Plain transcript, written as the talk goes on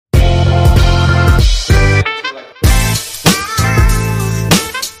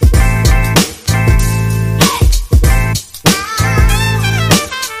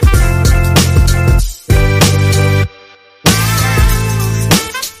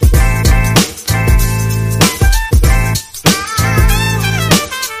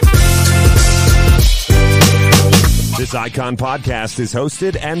This Icon podcast is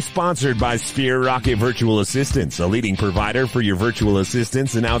hosted and sponsored by Sphere Rocket Virtual Assistants, a leading provider for your virtual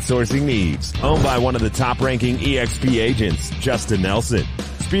assistants and outsourcing needs. Owned by one of the top-ranking EXP agents, Justin Nelson.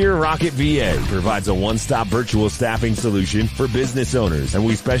 Sphere Rocket VA provides a one-stop virtual staffing solution for business owners, and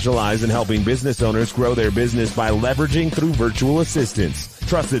we specialize in helping business owners grow their business by leveraging through virtual assistants.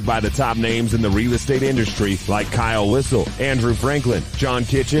 Trusted by the top names in the real estate industry like Kyle Whistle, Andrew Franklin, John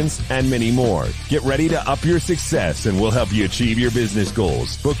Kitchens, and many more. Get ready to up your success and we'll help you achieve your business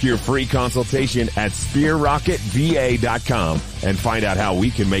goals. Book your free consultation at sphererocketva.com and find out how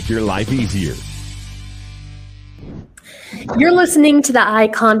we can make your life easier. You're listening to the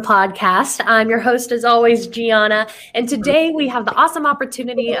Icon Podcast. I'm your host, as always, Gianna. And today we have the awesome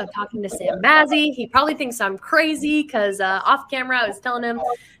opportunity of talking to Sam Bazzy. He probably thinks I'm crazy because off camera I was telling him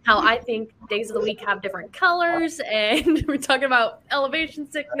how I think days of the week have different colors. And we're talking about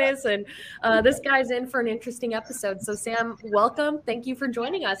elevation sickness. And this guy's in for an interesting episode. So Sam, welcome. Thank you for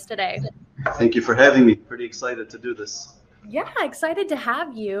joining us today. Thank you for having me. Pretty excited to do this. Yeah, excited to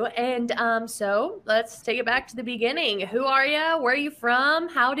have you. And so let's take it back to the beginning. Who are you? Where are you from?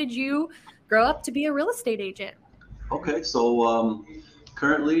 How did you grow up to be a real estate agent? Okay, so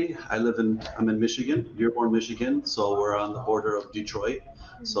currently I'm in Michigan, Dearborn, Michigan. So we're on the border of Detroit.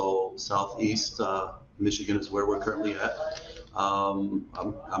 So southeast Michigan is where we're currently at. I'm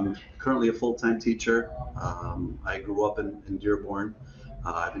currently a full-time teacher. I grew up in Dearborn.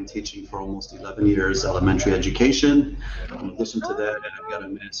 I've been teaching for almost 11 years, elementary education. In addition to that, I've got a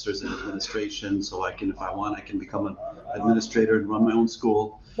master's in administration, so I can, if I want, I can become an administrator and run my own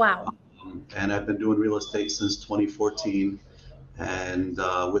school. Wow. And I've been doing real estate since 2014. And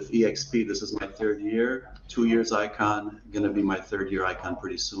with EXP, this is my third year. 2 years Icon, going to be my third year Icon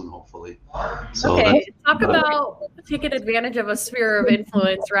pretty soon, hopefully. So okay, talk about taking advantage of a sphere of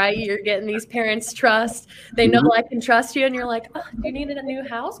influence, right? You're getting these parents' trust. They know I can trust you, and you're like, oh, do you need a new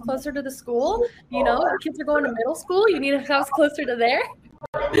house closer to the school? You know, kids are going to middle school. You need a house closer to there?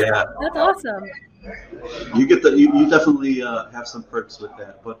 Yeah. That's awesome. You get you definitely have some perks with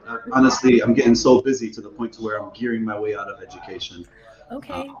that. But honestly, I'm getting so busy to the point to where I'm gearing my way out of education.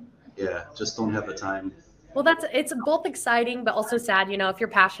 Okay. Yeah, just don't have the time. Well, it's both exciting, but also sad, you know, if you're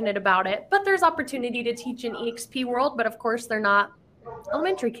passionate about it. But there's opportunity to teach in EXP world, but of course they're not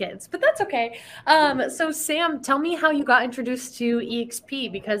elementary kids, but that's okay. So Sam, tell me how you got introduced to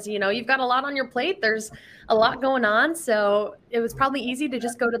EXP, because, you know, you've got a lot on your plate. There's a lot going on. So it was probably easy to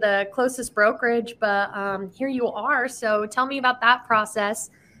just go to the closest brokerage, but here you are. So tell me about that process,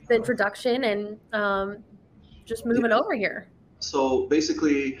 the introduction, and just moving over here. So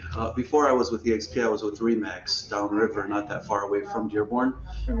basically, before I was with EXP, I was with RE/MAX downriver, not that far away from Dearborn,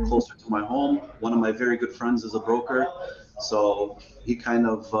 closer to my home. One of my very good friends is a broker, so he kind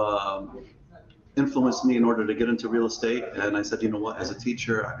of influenced me in order to get into real estate. And I said, you know what, as a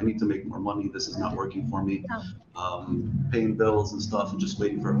teacher, I need to make more money. This is not working for me. Paying bills and stuff and just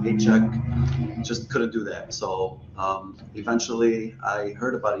waiting for a paycheck, just couldn't do that. So eventually I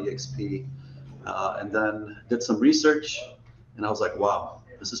heard about EXP and then did some research. And I was like, wow,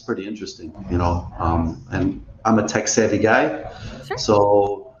 this is pretty interesting, you know, and I'm a tech savvy guy. Sure.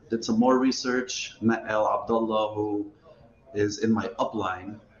 So did some more research, met Al Abdullah, who is in my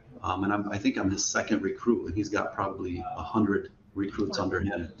upline. And I think I'm his second recruit, and he's got probably 100 recruits under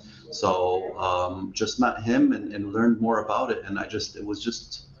him. So just met him and learned more about it. And at first it was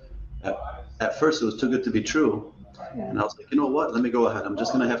too good to be true. And I was like, you know what, let me go ahead. I'm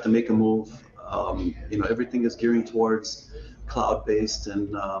just going to have to make a move. You know, everything is gearing towards cloud-based,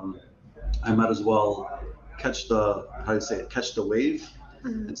 and I might as well catch the wave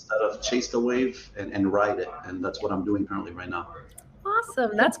instead of chase the wave and ride it. And that's what I'm doing currently right now.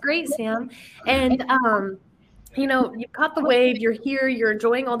 Awesome. That's great, Sam. And you know, you caught the wave, you're here, you're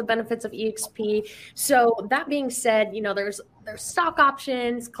enjoying all the benefits of EXP. So that being said, you know, there's stock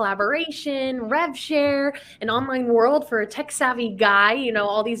options, collaboration, rev share, an online world for a tech savvy guy, you know,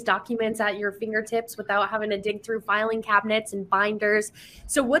 all these documents at your fingertips without having to dig through filing cabinets and binders.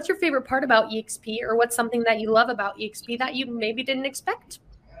 So what's your favorite part about EXP, or what's something that you love about EXP that you maybe didn't expect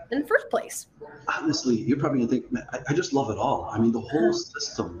in the first place? Honestly, you're probably gonna think, man, I just love it all. I mean, the whole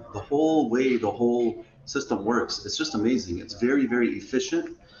system, the whole way, the whole system works, it's just amazing. It's very, very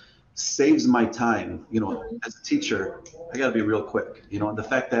efficient, saves my time. You know, as a teacher, I got to be real quick. You know, and the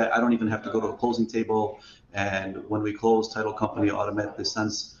fact that I don't even have to go to a closing table, and when we close, title company automatically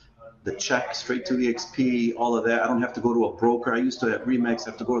sends the check straight to EXP, all of that. I don't have to go to a broker. I used to at RE/MAX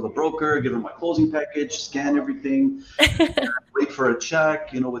have to go to the broker, give them my closing package, scan everything, wait for a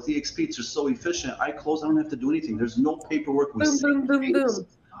check. You know, with EXP, it's just so efficient. I close, I don't have to do anything. There's no paperwork. Boom.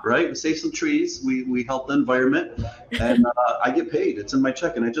 right? We save some trees. We help the environment, and I get paid. It's in my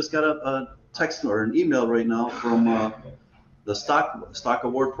check, and I just got a text or an email right now from the stock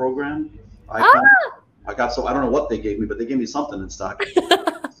award program. I got I don't know what they gave me, but they gave me something in stock.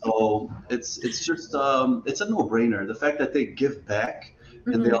 So it's just it's a no-brainer. The fact that they give back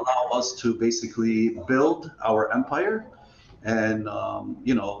and they allow us to basically build our empire, and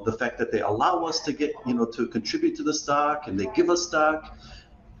the fact that they allow us to get to contribute to the stock, and they give us stock,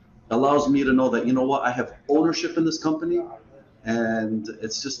 allows me to know that I have ownership in this company, and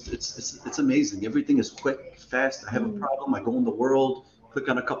it's just it's amazing. Everything is quick, fast. I have a problem, I go in the world, click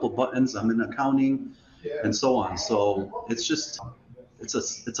on a couple buttons, I'm in accounting, and so on. So it's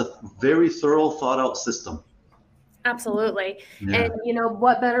a very thorough, thought out system. Absolutely. Yeah. And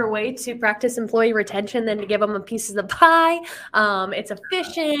what better way to practice employee retention than to give them a piece of the pie? It's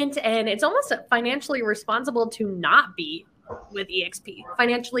efficient, and it's almost financially responsible to not be with EXP.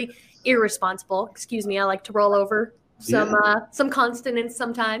 Financially irresponsible. Excuse me. I like to roll over some consonants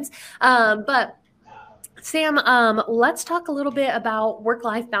sometimes. But Sam, let's talk a little bit about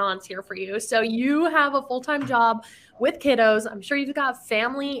work-life balance here for you. So you have a full-time job with kiddos. I'm sure you've got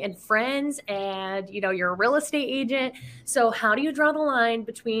family and friends, and you're a real estate agent. So how do you draw the line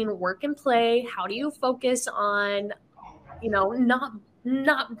between work and play? How do you focus on,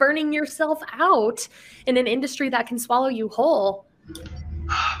 not burning yourself out in an industry that can swallow you whole?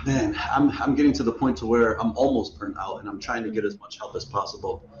 Man, I'm getting to the point to where I'm almost burnt out, and I'm trying to get as much help as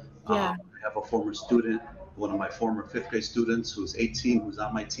possible. Yeah. I have a former student, one of my former fifth grade students who's 18, who's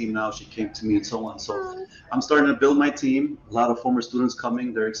on my team now. She came to me and so on. So I'm starting to build my team. A lot of former students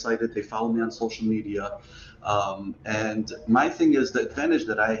coming. They're excited. They follow me on social media. And my thing is, the advantage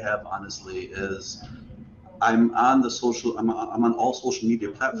that I have, honestly, is I'm on all social media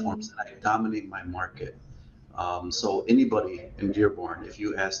platforms, and I dominate my market. So anybody in Dearborn, if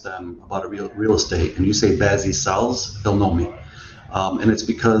you ask them about a real estate and you say Bazzy sells, they'll know me. And it's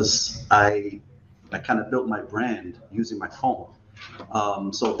because I kind of built my brand using my phone.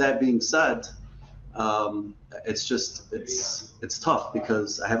 So that being said, it's tough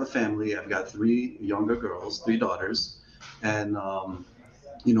because I have a family. I've got 3 younger girls, 3 daughters, and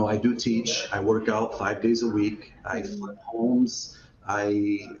I do teach. I work out 5 days a week. I flip homes.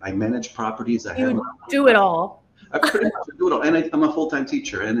 I manage properties. Do it all. I pretty much do it all. And I'm a full-time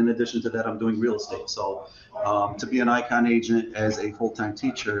teacher. And in addition to that, I'm doing real estate. So to be an icon agent as a full-time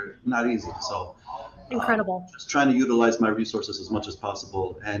teacher, not easy. So incredible. Just trying to utilize my resources as much as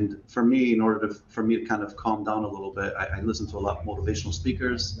possible. And for me, in order for me to kind of calm down a little bit, I listen to a lot of motivational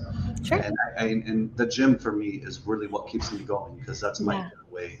speakers. Sure. And the gym for me is really what keeps me going, because that's my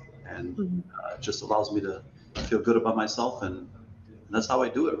way. And it just allows me to feel good about myself, and that's how I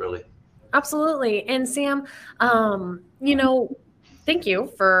do it, really. Absolutely. And Sam, thank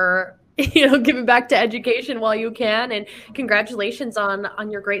you for, giving back to education while you can, and congratulations on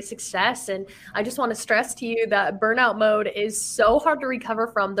your great success. And I just want to stress to you that burnout mode is so hard to recover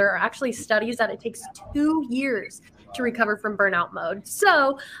from. There are actually studies that it takes 2 years to recover from burnout mode.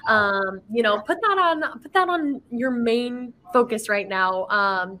 So, put that on your main focus right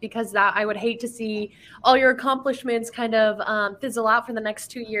now, because that I would hate to see all your accomplishments kind of fizzle out for the next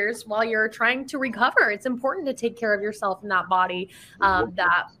 2 years while you're trying to recover. It's important to take care of yourself and that body.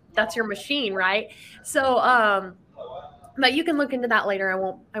 That's your machine, right? So, but you can look into that later.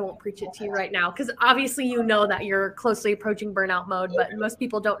 I won't preach it to you right now, because obviously that you're closely approaching burnout mode, but most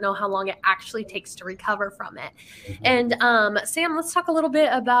people don't know how long it actually takes to recover from it. And Sam, let's talk a little bit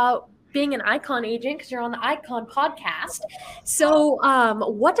about being an icon agent, because you're on the Icon podcast. So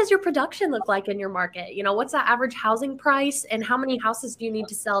what does your production look like in your market? What's that average housing price, and how many houses do you need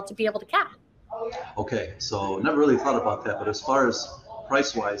to sell to be able to cap? Okay, so never really thought about that, but as far as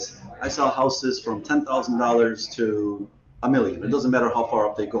price-wise, I sell houses from $10,000 to $1 million. It doesn't matter how far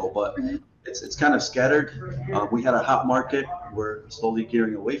up they go, but it's kind of scattered. We had a hot market. We're slowly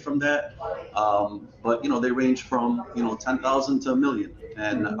gearing away from that. But they range from $10,000 to $1 million,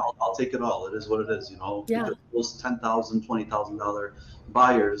 and I'll take it all. It is what it is. Those $10,000, $20,000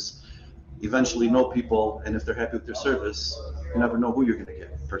 buyers eventually know people, and if they're happy with their service, you never know who you're going to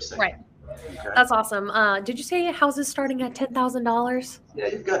get per se. Right. Okay. That's awesome. Did you say houses starting at $10,000? Yeah,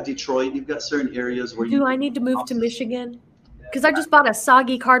 you've got Detroit. You've got certain areas where I need to move to Michigan? Because I just bought a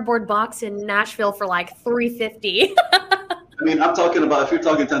soggy cardboard box in Nashville for like $350. I mean, I'm talking about, if you're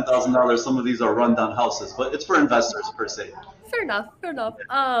talking $10,000, some of these are rundown houses, but it's for investors per se. Fair enough.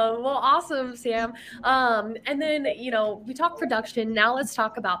 Well, awesome, Sam. And then, we talked production. Now let's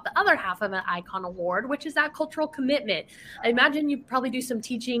talk about the other half of an Icon Award, which is that cultural commitment. I imagine you probably do some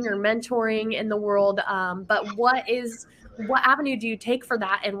teaching or mentoring in the world. But what is what avenue do you take for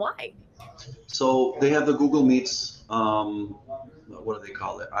that and why? So they have the Google Meets, what do they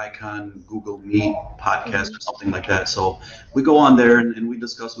call it? Icon Google Meet podcast or something like that. So we go on there and we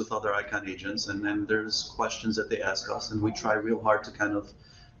discuss with other Icon agents, and then there's questions that they ask us, and we try real hard to kind of,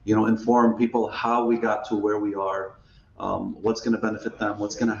 inform people how we got to where we are, what's going to benefit them,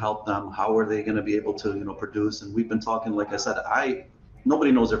 what's going to help them, how are they going to be able to, produce. And we've been talking, like I said,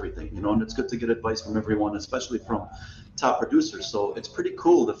 nobody knows everything, and it's good to get advice from everyone, especially from top producers. So it's pretty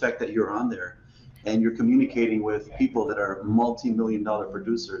cool the fact that you're on there and you're communicating with people that are multi-million-dollar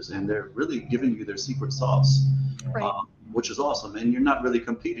producers, and they're really giving you their secret sauce, Right. Which is awesome. And you're not really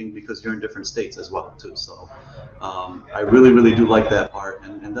competing because you're in different states as well too. So I really, really do like that part,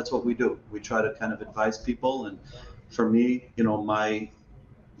 and that's what we do. We try to kind of advise people, and for me,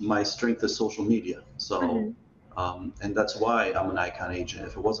 my strength is social media. So. And that's why I'm an Icon agent.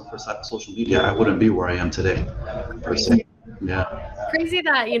 If it wasn't for social media, I wouldn't be where I am today, per se. Yeah. Crazy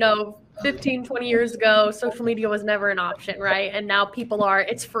that, 15, 20 years ago, social media was never an option, right? And now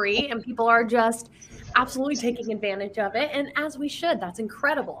it's free, and people are just absolutely taking advantage of it. And as we should, that's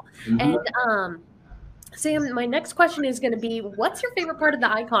incredible. And Sam, my next question is going to be, what's your favorite part of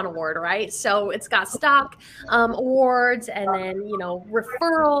the Icon Award, right? So it's got stock awards, and then,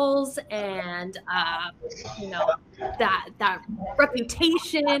 referrals, and, that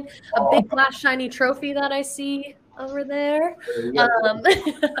reputation, a big glass shiny trophy that I see over there.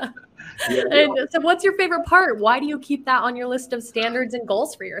 And so what's your favorite part? Why do you keep that on your list of standards and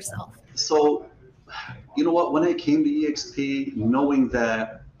goals for yourself? So, you know what, when I came to EXP, knowing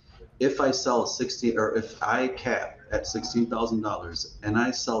that if I sell if I cap at $16,000 and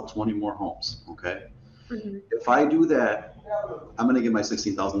I sell 20 more homes, okay? If I do that, I'm going to get my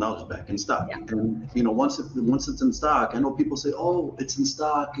 $16,000 back in stock. Yeah. And once it's in stock, I know people say, "Oh, it's in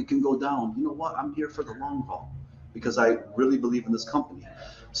stock, it can go down." You know what? I'm here for the long haul because I really believe in this company.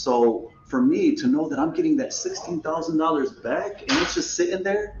 So for me to know that I'm getting that $16,000 back and it's just sitting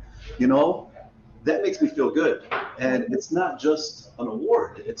there, that makes me feel good. And it's not just an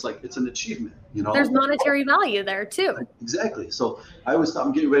award. It's like, it's an achievement, There's monetary value there too. Exactly. So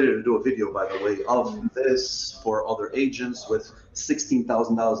I'm getting ready to do a video, by the way, of this for other agents with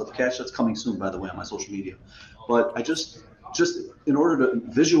 $16,000 of cash. That's coming soon, by the way, on my social media. But I just in order to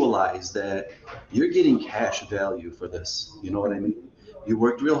visualize that you're getting cash value for this, you know what I mean? You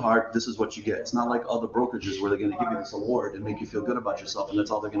worked real hard. This is what you get. It's not like other brokerages where they're going to give you this award and make you feel good about yourself, and that's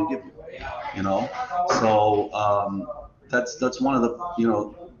all they're going to give you. So that's one of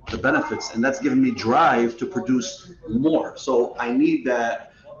the benefits, and that's given me drive to produce more. So I need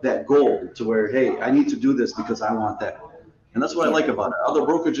that goal to where, hey, I need to do this because I want that. And that's what I like about it. Other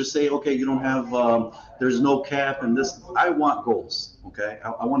brokerages say, okay, you don't have, there's no cap and this. I want goals. Okay,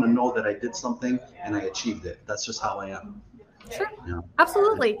 I want to know that I did something and I achieved it. That's just how I am. Sure. Yeah.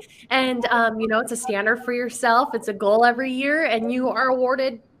 Absolutely. And, it's a standard for yourself. It's a goal every year, and you are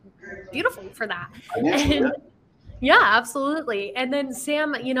awarded beautifully for that. Yeah, absolutely. And then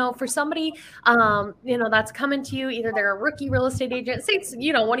Sam, for somebody, that's coming to you, either they're a rookie real estate agent, say it's,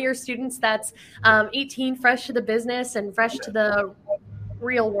 one of your students that's 18, fresh to the business and fresh to the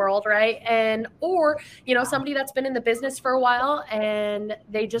real world, right? And or somebody that's been in the business for a while and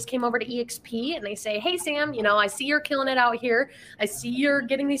they just came over to EXP and they say, "Hey Sam, I see you're killing it out here. I see you're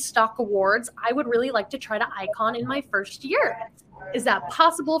getting these stock awards. I would really like to try to Icon in my first year." Is that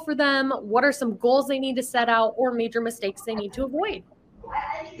possible for them? What are some goals they need to set out or major mistakes they need to avoid?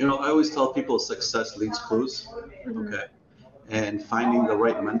 I always tell people success leads clues. Okay. And finding the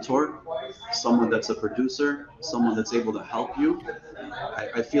right mentor, someone that's a producer, someone that's able to help you.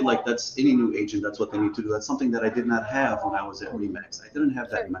 I feel like that's any new agent, that's what they need to do. That's something that I did not have when I was at Remax. I didn't have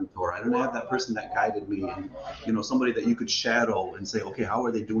that mentor. I didn't have that person that guided me, and somebody that you could shadow and say, okay, how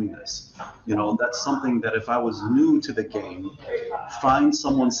are they doing this? That's something that if I was new to the game, find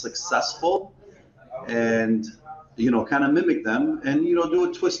someone successful and kind of mimic them and, do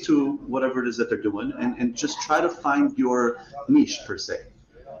a twist to whatever it is that they're doing and just try to find your niche per se.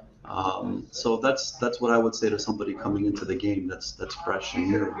 So that's what I would say to somebody coming into the game that's fresh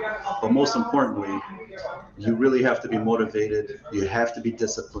and new. But most importantly, you really have to be motivated. You have to be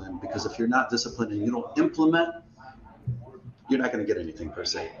disciplined, because if you're not disciplined and you don't implement, you're not going to get anything per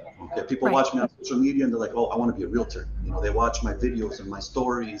se. Okay, people watch me on social media and they're like, "Oh, I want to be a realtor." They watch my videos and my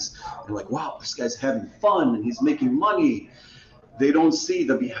stories and like, "Wow, this guy's having fun and he's making money." They don't see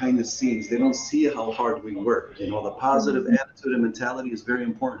the behind the scenes. They don't see how hard we work. The positive attitude and mentality is very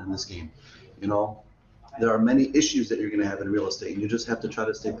important in this game. There are many issues that you're going to have in real estate, and you just have to try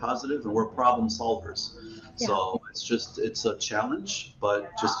to stay positive, and we're problem solvers. Yeah. So It's a challenge,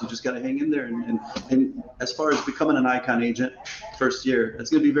 but you just got to hang in there. And as far as becoming an icon agent, first year, it's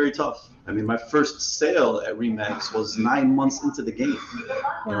going to be very tough. I mean, my first sale at Remax was 9 months into the game.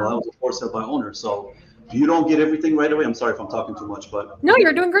 You know, I was a for sale by owner. So you don't get everything right away. I'm sorry if I'm talking too much, but no,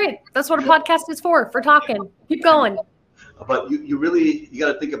 you're doing great. That's what a podcast is for talking. Keep going. But you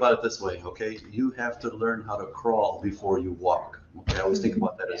got to think about it this way, okay? You have to learn how to crawl before you walk. Okay, I always think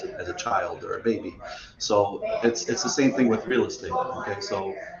about that as a child or a baby. So it's the same thing with real estate. Okay,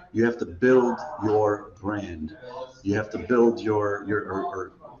 so you have to build your brand. You have to build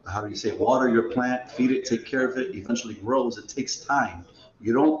or how do you say, water your plant, feed it, take care of it, eventually grows. It takes time.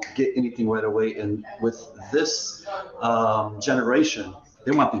 You don't get anything right away. And with this generation,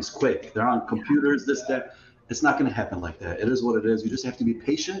 they want things quick. They're on computers, this, that. It's not going to happen like that. It is what it is. You just have to be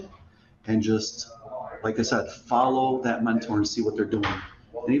patient and just, like I said, follow that mentor and see what they're doing.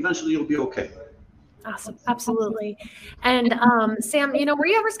 And eventually you'll be okay. Awesome. Absolutely. And Sam, you know, were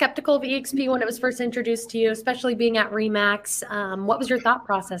you ever skeptical of EXP when it was first introduced to you, especially being at Remax? What was your thought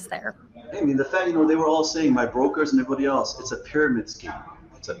process there? I mean, the fact, you know, they were all saying, my brokers and everybody else, it's a pyramid scheme.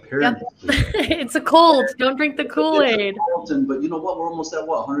 It's a pyramid scheme. It's a cult. Don't drink the Kool-Aid. But you know what? We're almost at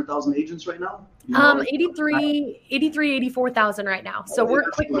 100,000 agents right now? You know, 84,000 right now. So we're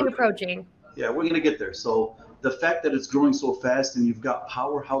quickly approaching. Yeah, we're going to get there. So the fact that it's growing so fast and you've got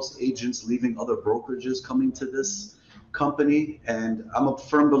powerhouse agents leaving other brokerages coming to this company, and I'm a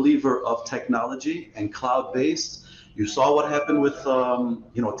firm believer of technology and cloud-based. You saw what happened with,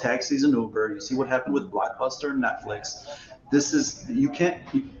 you know, taxis and Uber. You see what happened with Blockbuster and Netflix. This is,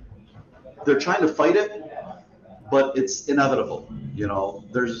 they're trying to fight it, but it's inevitable. You know,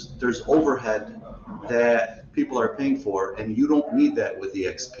 there's overhead that people are paying for, and you don't need that with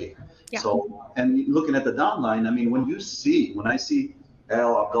EXP. Yeah. So, and looking at the downline, I mean, when I see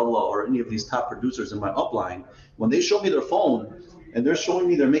Al Abdullah or any of these top producers in my upline, when they show me their phone and they're showing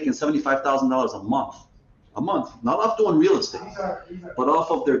me they're making $75,000 a month, not off doing real estate, but off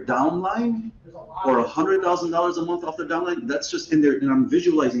of their downline, or $100,000 a month off their downline, that's just in there, and I'm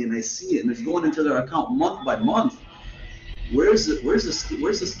visualizing it and I see it, and it's going into their account month by month. Where's the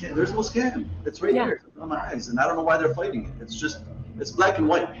scam? There's no scam. It's right here on my eyes, and I don't know why they're fighting it. It's black and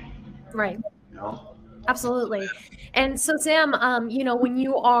white. Right. You know? Absolutely. And so, Sam, you know, when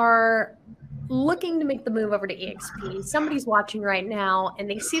you are looking to make the move over to EXP, somebody's watching right now and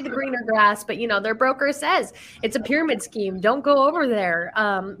they see the greener grass, but, you know, their broker says it's a pyramid scheme. Don't go over there.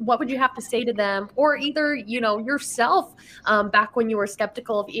 What would you have to say to them, or either, you know, yourself back when you were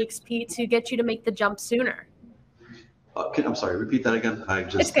skeptical of EXP, to get you to make the jump sooner? I'm sorry, repeat that again.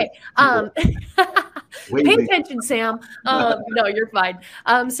 It's okay. Pay attention, Sam. No, you're fine.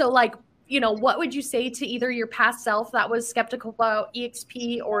 So, like, you know, what would you say to either your past self that was skeptical about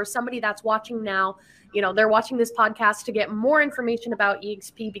EXP, or somebody that's watching now? You know, they're watching this podcast to get more information about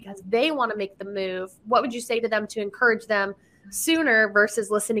EXP because they want to make the move. What would you say to them to encourage them sooner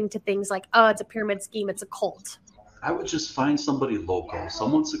versus listening to things like, oh, it's a pyramid scheme, it's a cult? I would just find somebody local,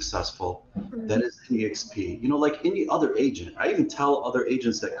 someone successful that is in EXP. You know, like any other agent. I even tell other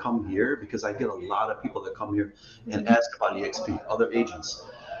agents that come here, because I get a lot of people that come here and ask about EXP, other agents.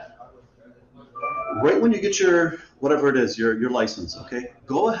 Right when you get your, whatever it is, your license, okay,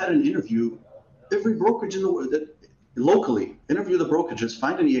 go ahead and interview every brokerage in the world. Locally, interview the brokerages,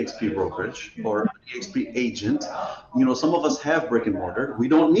 find an EXP brokerage or an EXP agent. You know, some of us have brick and mortar. We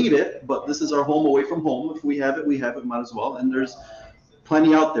don't need it, but this is our home away from home. If we have it, might as well. And there's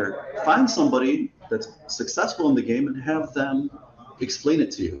plenty out there. Find somebody that's successful in the game and have them explain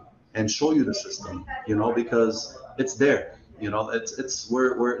it to you and show you the system, you know, because it's there. You know,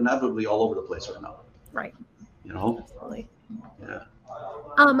 we're inevitably all over the place right now. Right. You know? Absolutely. Yeah.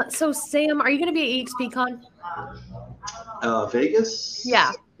 So Sam, are you going to be at EXP Con? Vegas?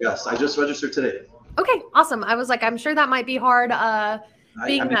 Yeah. Yes, I just registered today. Okay, awesome. I was like, I'm sure that might be hard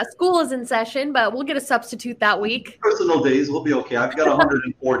being that school is in session, but we'll get a substitute that week. Personal days, we'll be okay. I've got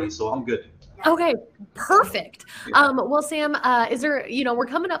 140, so I'm good. Okay, perfect. Well, Sam, is there, you know, we're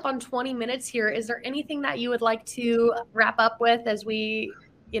coming up on 20 minutes here. Is there anything that you would like to wrap up with as we,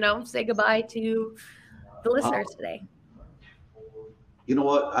 you know, say goodbye to the listeners today? You know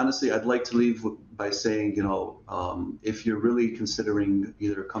what? Honestly, I'd like to leave by saying, you know, if you're really considering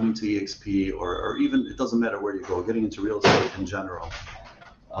either coming to EXP or even, it doesn't matter where you go, getting into real estate in general.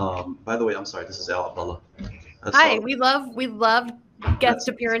 By the way, I'm sorry, this is Al Abdullah. Hi, we love guest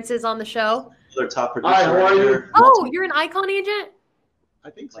appearances on the show. Their top producer. Hi, how are you? Oh, you're an Icon agent? I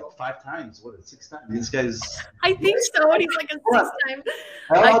think like 5 times. What, 6 times? These guys. I think so. And he's like a 6-time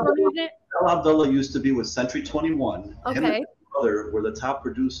Icon agent. Al Abdullah used to be with Century 21. Okay. Him and his brother were the top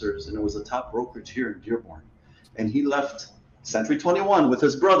producers, and it was a top brokerage here in Dearborn. and he left Century 21 with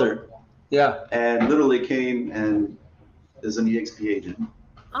his brother. Yeah. And literally came and is an EXP agent.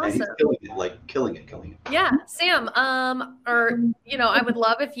 Awesome. And he's killing it, like killing it. Yeah, Sam. Or I would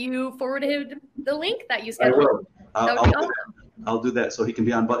love if you forwarded the link that you scheduled. I will. That would be awesome. I'll do that so he can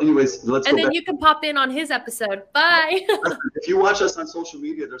be on. But anyways, let's go. And then back. you can pop in on his episode. Bye. If you watch us on social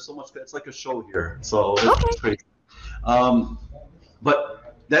media, there's so much. It's like a show here, so it's crazy.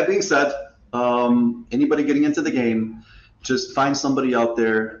 But that being said, anybody getting into the game, just find somebody out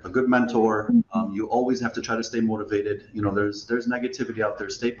there, a good mentor. You always have to try to stay motivated. There's negativity out there.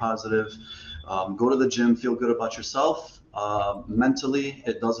 Stay positive. Go to the gym. Feel good about yourself. Mentally,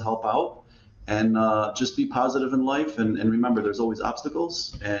 it does help out. And just be positive in life. And remember, there's always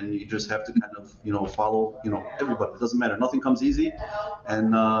obstacles. And you just have to kind of, follow, everybody. It doesn't matter. Nothing comes easy.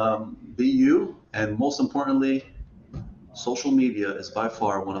 And be you. And most importantly, social media is by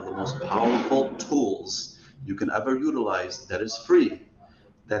far one of the most powerful tools you can ever utilize that is free,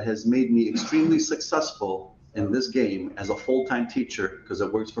 that has made me extremely successful in this game as a full-time teacher, because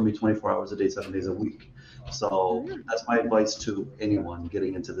it works for me 24 hours a day, 7 days a week. So that's my advice to anyone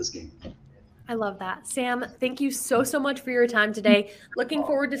getting into this game. I love that. Sam, thank you so much for your time today. Looking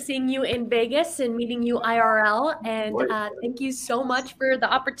forward to seeing you in Vegas and meeting you IRL. And thank you so much for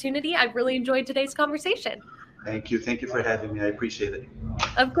the opportunity. I really enjoyed today's conversation. Thank you. Thank you for having me. I appreciate it.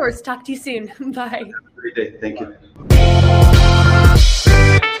 Of course. Talk to you soon. Bye. Have a great day. Thank you.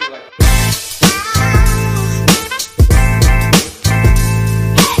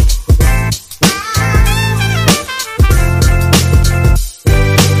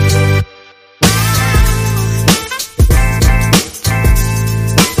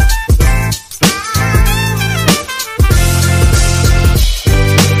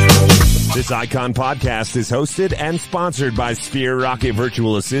 This Icon podcast is hosted and sponsored by Sphere Rocket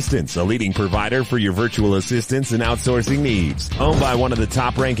Virtual Assistants, a leading provider for your virtual assistants and outsourcing needs. Owned by one of the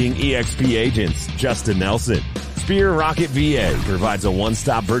top-ranking EXP agents, Justin Nelson. Sphere Rocket VA provides a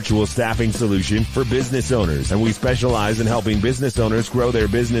one-stop virtual staffing solution for business owners, and we specialize in helping business owners grow their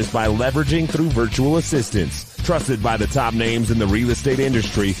business by leveraging through virtual assistants. Trusted by the top names in the real estate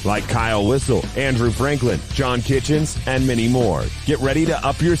industry like Kyle Whistle, Andrew Franklin, John Kitchens, and many more. Get ready to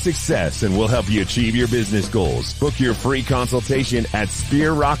up your success and we'll help you achieve your business goals. Book your free consultation at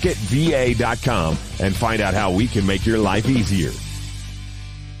sphererocketva.com and find out how we can make your life easier.